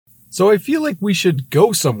So I feel like we should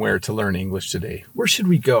go somewhere to learn English today. Where should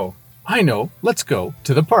we go? I know, let's go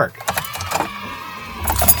to the park.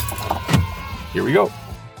 Here we go.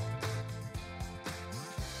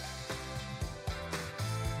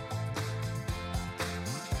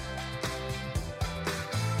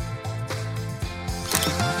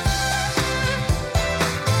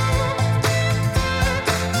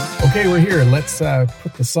 Okay, we're here. Let's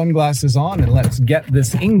put the sunglasses on and let's get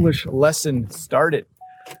this English lesson started.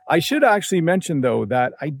 I should actually mention, though,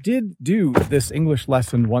 that I did do this English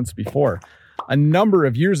lesson once before. A number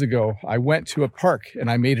of years ago, I went to a park and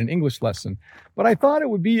I made an English lesson, but I thought it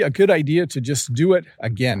would be a good idea to just do it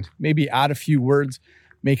again. Maybe add a few words,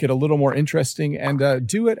 make it a little more interesting, and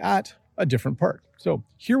do it at a different park. So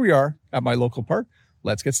here we are at my local park.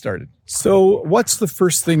 Let's get started. So what's the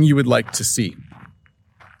first thing you would like to see?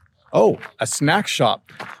 Oh, a snack shop,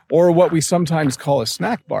 or what we sometimes call a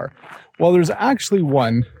snack bar. Well, there's actually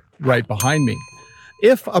one right behind me.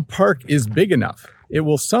 If a park is big enough, it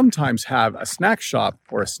will sometimes have a snack shop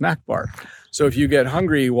or a snack bar. So if you get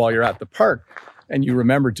hungry while you're at the park and you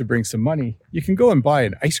remember to bring some money, you can go and buy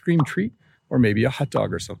an ice cream treat or maybe a hot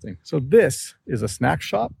dog or something. So this is a snack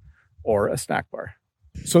shop or a snack bar.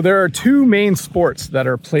 So there are two main sports that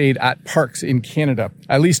are played at parks in Canada,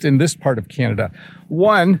 at least in this part of Canada.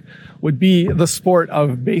 One would be the sport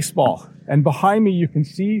of baseball. And behind me, you can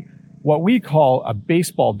see what we call a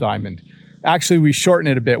baseball diamond. Actually, we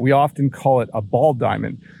shorten it a bit. We often call it a ball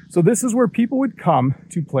diamond. So this is where people would come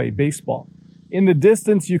to play baseball. In the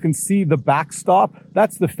distance, you can see the backstop.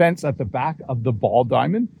 That's the fence at the back of the ball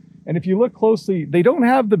diamond. And if you look closely, they don't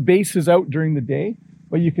have the bases out during the day,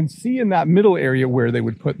 but you can see in that middle area where they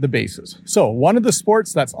would put the bases. So one of the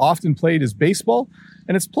sports that's often played is baseball,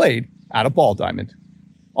 and it's played at a ball diamond.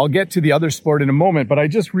 I'll get to the other sport in a moment, but I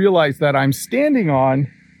just realized that I'm standing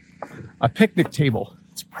on a picnic table.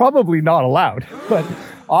 It's probably not allowed, but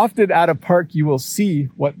often at a park you will see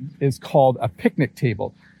what is called a picnic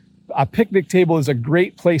table. A picnic table is a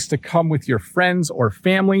great place to come with your friends or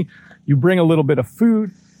family. You bring a little bit of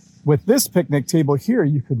food. With this picnic table here,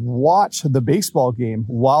 you could watch the baseball game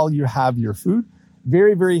while you have your food.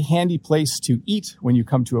 Very, very handy place to eat when you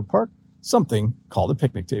come to a park, something called a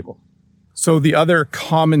picnic table. So the other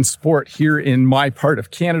common sport here in my part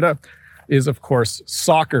of Canada is, of course,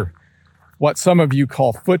 soccer, what some of you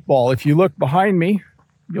call football. If you look behind me,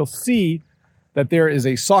 you'll see that there is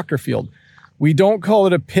a soccer field. We don't call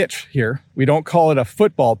it a pitch here. We don't call it a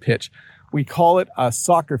football pitch. We call it a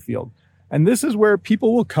soccer field. And this is where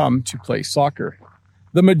people will come to play soccer.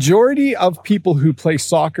 The majority of people who play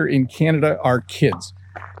soccer in Canada are kids.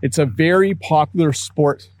 It's a very popular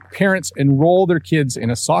sport. Parents enroll their kids in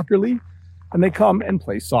a soccer league and they come and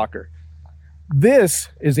play soccer. This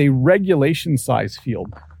is a regulation size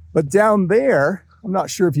field. But down there, I'm not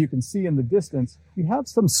sure if you can see in the distance, we have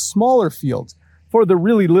some smaller fields for the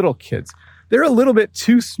really little kids. They're a little bit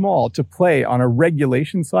too small to play on a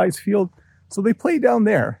regulation size field, so they play down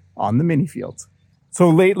there on the mini fields. So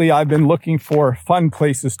lately I've been looking for fun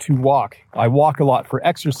places to walk. I walk a lot for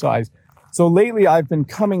exercise. So lately I've been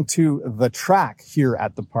coming to the track here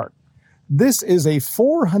at the park. This is a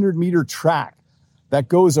 400-meter track that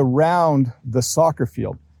goes around the soccer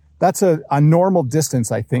field. That's a normal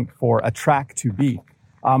distance, I think, for a track to be.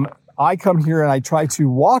 I come here and I try to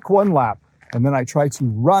walk one lap, and then I try to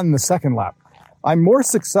run the second lap. I'm more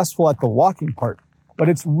successful at the walking part, but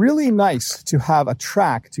it's really nice to have a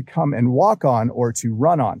track to come and walk on or to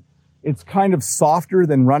run on. It's kind of softer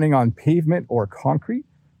than running on pavement or concrete,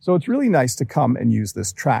 so it's really nice to come and use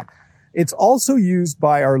this track. It's also used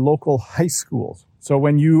by our local high schools. So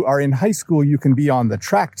when you are in high school, you can be on the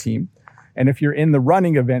track team. And if you're in the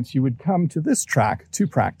running events, you would come to this track to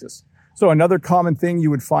practice. So another common thing you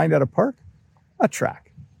would find at a park, a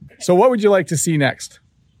track. So what would you like to see next?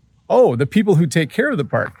 Oh, the people who take care of the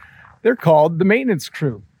park. They're called the maintenance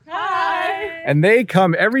crew. Hi! And they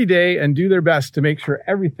come every day and do their best to make sure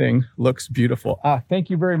everything looks beautiful. Thank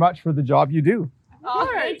you very much for the job you do. Oh,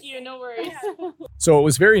 thank you. No worries. So it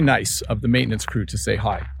was very nice of the maintenance crew to say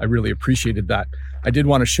hi. I really appreciated that. I did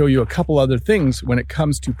want to show you a couple other things when it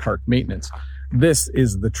comes to park maintenance. This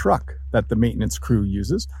is the truck that the maintenance crew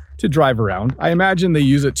uses to drive around. I imagine they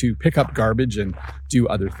use it to pick up garbage and do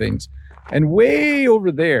other things. And way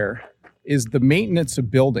over there is the maintenance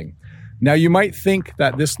building. Now you might think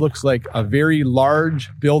that this looks like a very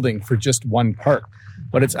large building for just one park,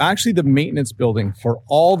 but it's actually the maintenance building for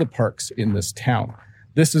all the parks in this town.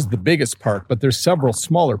 This is the biggest park, but there's several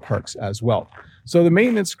smaller parks as well. So the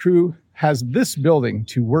maintenance crew has this building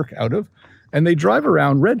to work out of, and they drive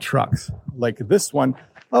around red trucks like this one.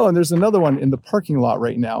 Oh, and there's another one in the parking lot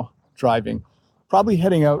right now driving. probably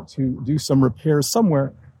heading out to do some repairs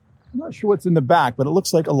somewhere. I'm not sure what's in the back, but it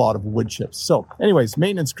looks like a lot of wood chips. So anyways,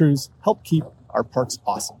 maintenance crews help keep our parks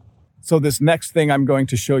awesome. So this next thing I'm going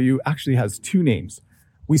to show you actually has two names.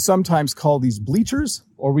 We sometimes call these bleachers,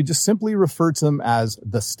 or we just simply refer to them as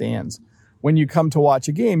the stands. When you come to watch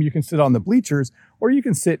a game, you can sit on the bleachers or you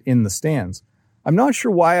can sit in the stands. I'm not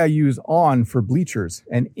sure why I use on for bleachers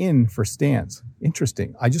and in for stands.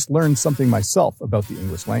 Interesting. I just learned something myself about the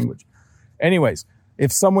English language. Anyways,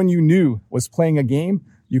 if someone you knew was playing a game,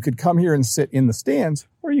 you could come here and sit in the stands,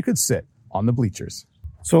 or you could sit on the bleachers.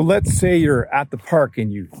 So let's say you're at the park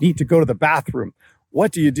and you need to go to the bathroom.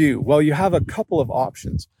 What do? Well, you have a couple of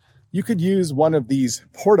options. You could use one of these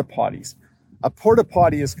porta potties. A porta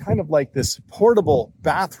potty is kind of like this portable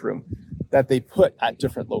bathroom that they put at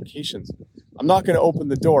different locations. I'm not going to open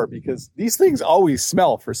the door because these things always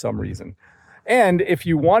smell for some reason. And if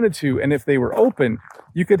you wanted to, and if they were open,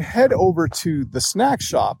 you could head over to the snack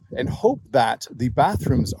shop and hope that the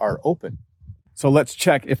bathrooms are open. So let's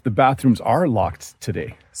check if the bathrooms are locked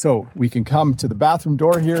today. So we can come to the bathroom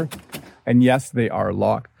door here, and yes, they are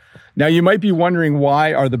locked. Now you might be wondering,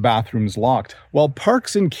 why are the bathrooms locked? Well,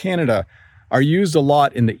 parks in Canada are used a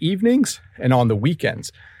lot in the evenings and on the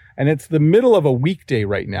weekends. And it's the middle of a weekday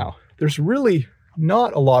right now. There's really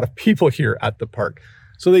not a lot of people here at the park.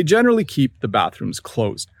 So they generally keep the bathrooms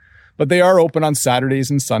closed. But they are open on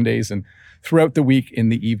Saturdays and Sundays and throughout the week in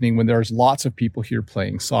the evening when there's lots of people here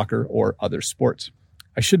playing soccer or other sports.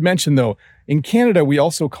 I should mention though, in Canada, we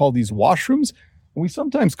also call these washrooms. We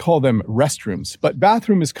sometimes call them restrooms, but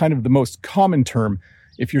bathroom is kind of the most common term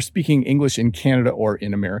if you're speaking English in Canada or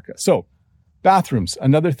in America. So bathrooms,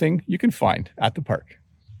 another thing you can find at the park.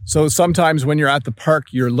 So sometimes when you're at the park,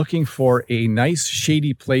 you're looking for a nice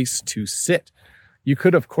shady place to sit. You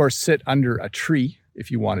could, of course, sit under a tree if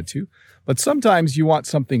you wanted to, but sometimes you want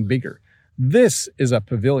something bigger. This is a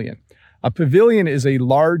pavilion. A pavilion is a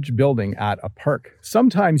large building at a park.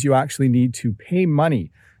 Sometimes you actually need to pay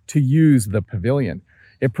money to use the pavilion.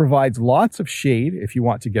 It provides lots of shade if you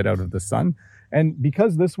want to get out of the sun. And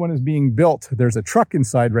because this one is being built, there's a truck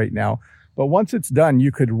inside right now. But once it's done,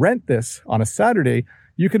 you could rent this on a Saturday.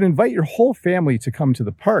 You could invite your whole family to come to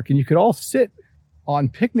the park, and you could all sit on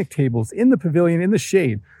picnic tables in the pavilion in the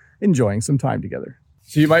shade, enjoying some time together.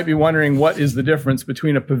 So you might be wondering, what is the difference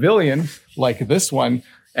between a pavilion like this one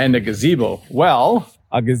and a gazebo? Well,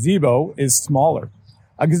 a gazebo is smaller.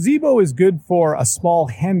 A gazebo is good for a small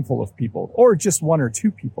handful of people, or just one or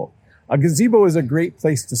two people. A gazebo is a great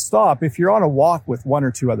place to stop if you're on a walk with one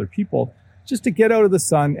or two other people, just to get out of the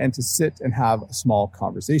sun and to sit and have a small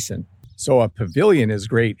conversation. So a pavilion is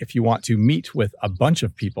great if you want to meet with a bunch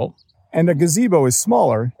of people, and a gazebo is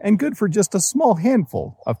smaller and good for just a small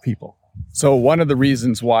handful of people. So one of the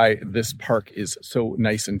reasons why this park is so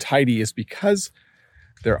nice and tidy is because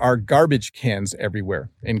there are garbage cans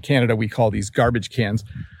everywhere. In Canada, we call these garbage cans.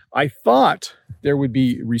 I thought there would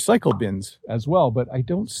be recycle bins as well, but I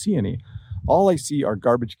don't see any. All I see are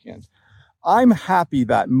garbage cans. I'm happy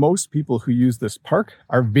that most people who use this park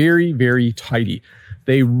are very, very tidy.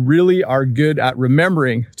 They really are good at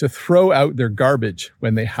remembering to throw out their garbage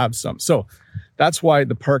when they have some. So that's why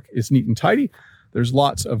the park is neat and tidy. There's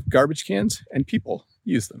lots of garbage cans and people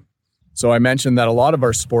use them. So I mentioned that a lot of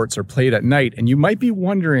our sports are played at night, and you might be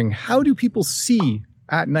wondering, how do people see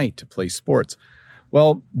at night to play sports?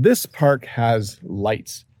 Well, this park has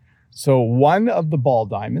lights. So one of the ball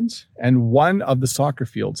diamonds and one of the soccer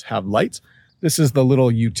fields have lights. This is the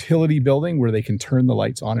little utility building where they can turn the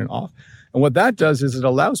lights on and off. And what that does is it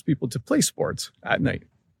allows people to play sports at night.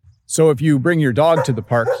 So if you bring your dog to the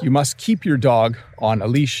park, you must keep your dog on a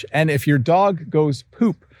leash. And if your dog goes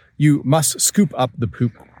poop, you must scoop up the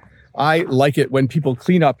poop. I like it when people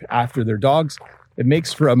clean up after their dogs. It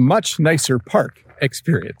makes for a much nicer park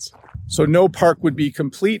experience. So no park would be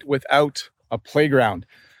complete without a playground.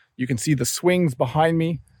 You can see the swings behind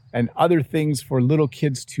me and other things for little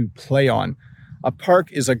kids to play on. A park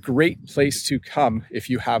is a great place to come if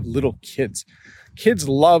you have little kids. Kids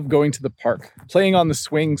love going to the park, playing on the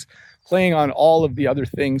swings, playing on all of the other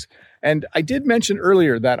things. And I did mention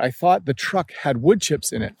earlier that I thought the truck had wood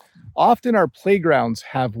chips in it. Often our playgrounds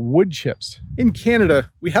have wood chips. In Canada,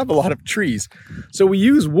 we have a lot of trees, so we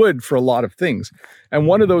use wood for a lot of things. And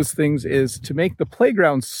one of those things is to make the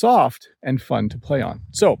playground soft and fun to play on.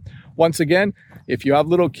 So once again, if you have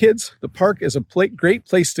little kids, the park is a great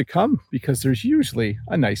place to come because there's usually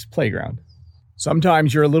a nice playground.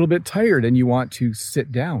 Sometimes you're a little bit tired and you want to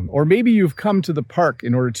sit down, or maybe you've come to the park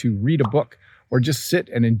in order to read a book or just sit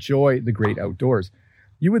and enjoy the great outdoors.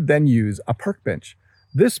 You would then use a park bench.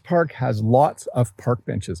 This park has lots of park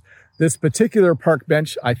benches. This particular park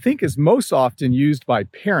bench, I think, is most often used by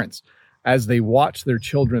parents as they watch their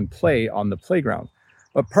children play on the playground.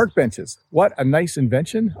 But park benches, what a nice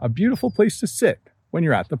invention, a beautiful place to sit when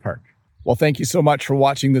you're at the park. Well, thank you so much for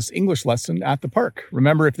watching this English lesson at the park.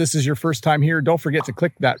 Remember, if this is your first time here, don't forget to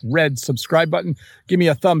click that red subscribe button. Give me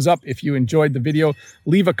a thumbs up if you enjoyed the video.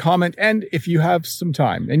 Leave a comment, and if you have some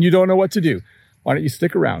time and you don't know what to do, why don't you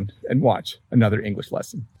stick around and watch another English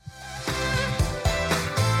lesson.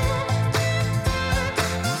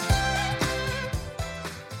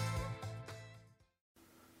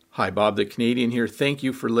 Hi, Bob the Canadian here. Thank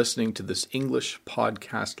you for listening to this English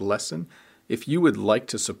podcast lesson. If you would like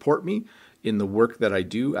to support me in the work that I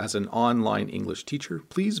do as an online English teacher,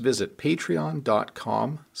 please visit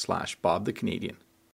patreon.com/BobTheCanadian.